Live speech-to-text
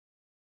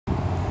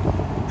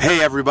Hey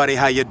everybody,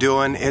 how you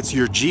doing? It's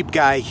your Jeep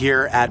guy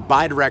here at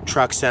Buydirect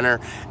Truck Center,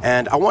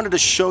 and I wanted to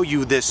show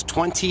you this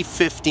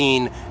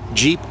 2015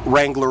 Jeep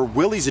Wrangler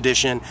Willys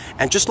edition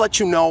and just let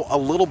you know a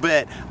little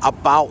bit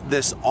about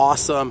this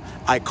awesome,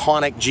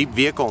 iconic Jeep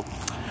vehicle.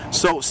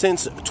 So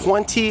since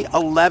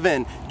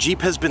 2011,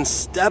 Jeep has been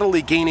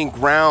steadily gaining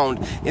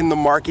ground in the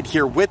market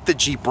here with the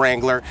Jeep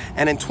Wrangler,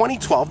 and in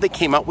 2012 they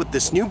came out with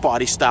this new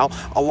body style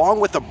along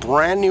with a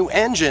brand new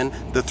engine,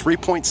 the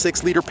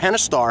 3.6 liter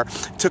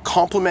Pentastar, to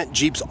complement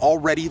Jeep's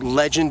already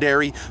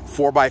legendary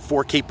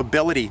 4x4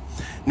 capability.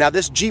 Now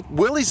this Jeep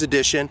Willys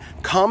edition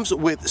comes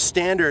with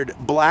standard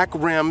black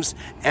rims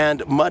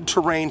and mud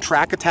terrain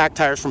track attack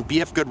tires from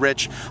BF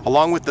Goodrich,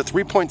 along with the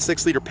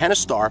 3.6 liter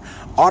Pentastar,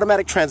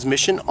 automatic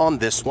transmission on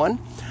this one,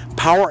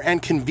 power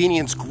and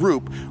convenience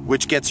group,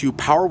 which gets you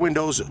power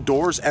windows,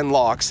 doors and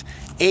locks,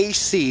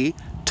 AC,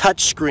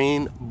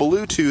 touchscreen,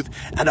 Bluetooth,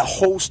 and a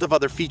host of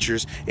other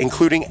features,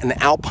 including an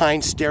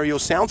Alpine stereo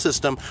sound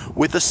system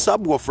with a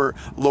subwoofer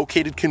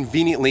located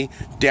conveniently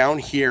down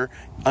here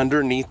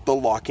underneath the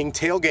locking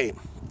tailgate.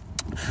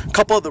 A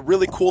couple of the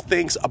really cool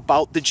things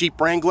about the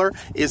Jeep Wrangler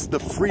is the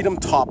Freedom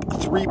Top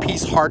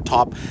 3-piece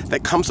hardtop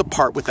that comes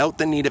apart without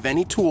the need of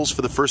any tools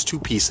for the first two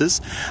pieces,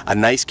 a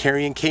nice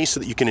carrying case so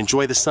that you can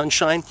enjoy the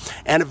sunshine,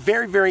 and a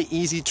very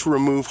easy to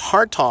remove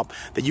hardtop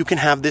that you can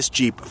have this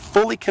Jeep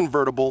fully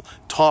convertible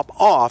top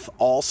off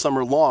all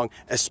summer long,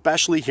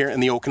 especially here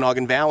in the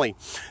Okanagan Valley.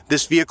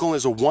 This vehicle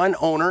is a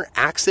one-owner,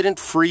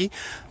 accident-free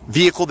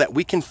vehicle that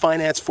we can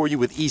finance for you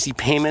with easy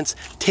payments,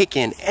 take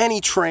in any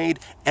trade,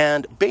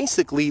 and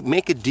basically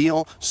make a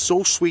deal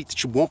so sweet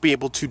that you won't be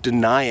able to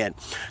deny it.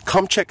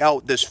 Come check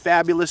out this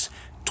fabulous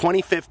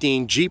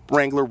 2015 Jeep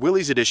Wrangler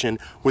Willys edition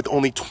with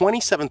only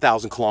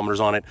 27,000 kilometers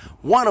on it,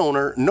 one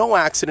owner, no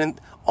accident,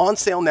 on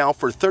sale now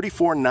for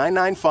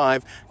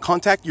 $34,995.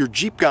 Contact your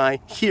Jeep guy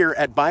here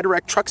at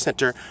Buydirect Truck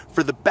Center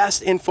for the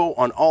best info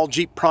on all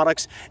Jeep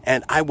products,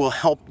 and I will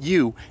help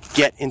you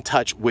get in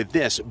touch with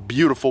this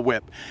beautiful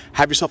whip.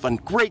 Have yourself a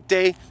great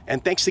day,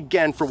 and thanks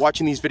again for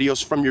watching these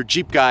videos from your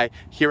Jeep guy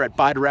here at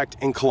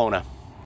Buydirect in Kelowna.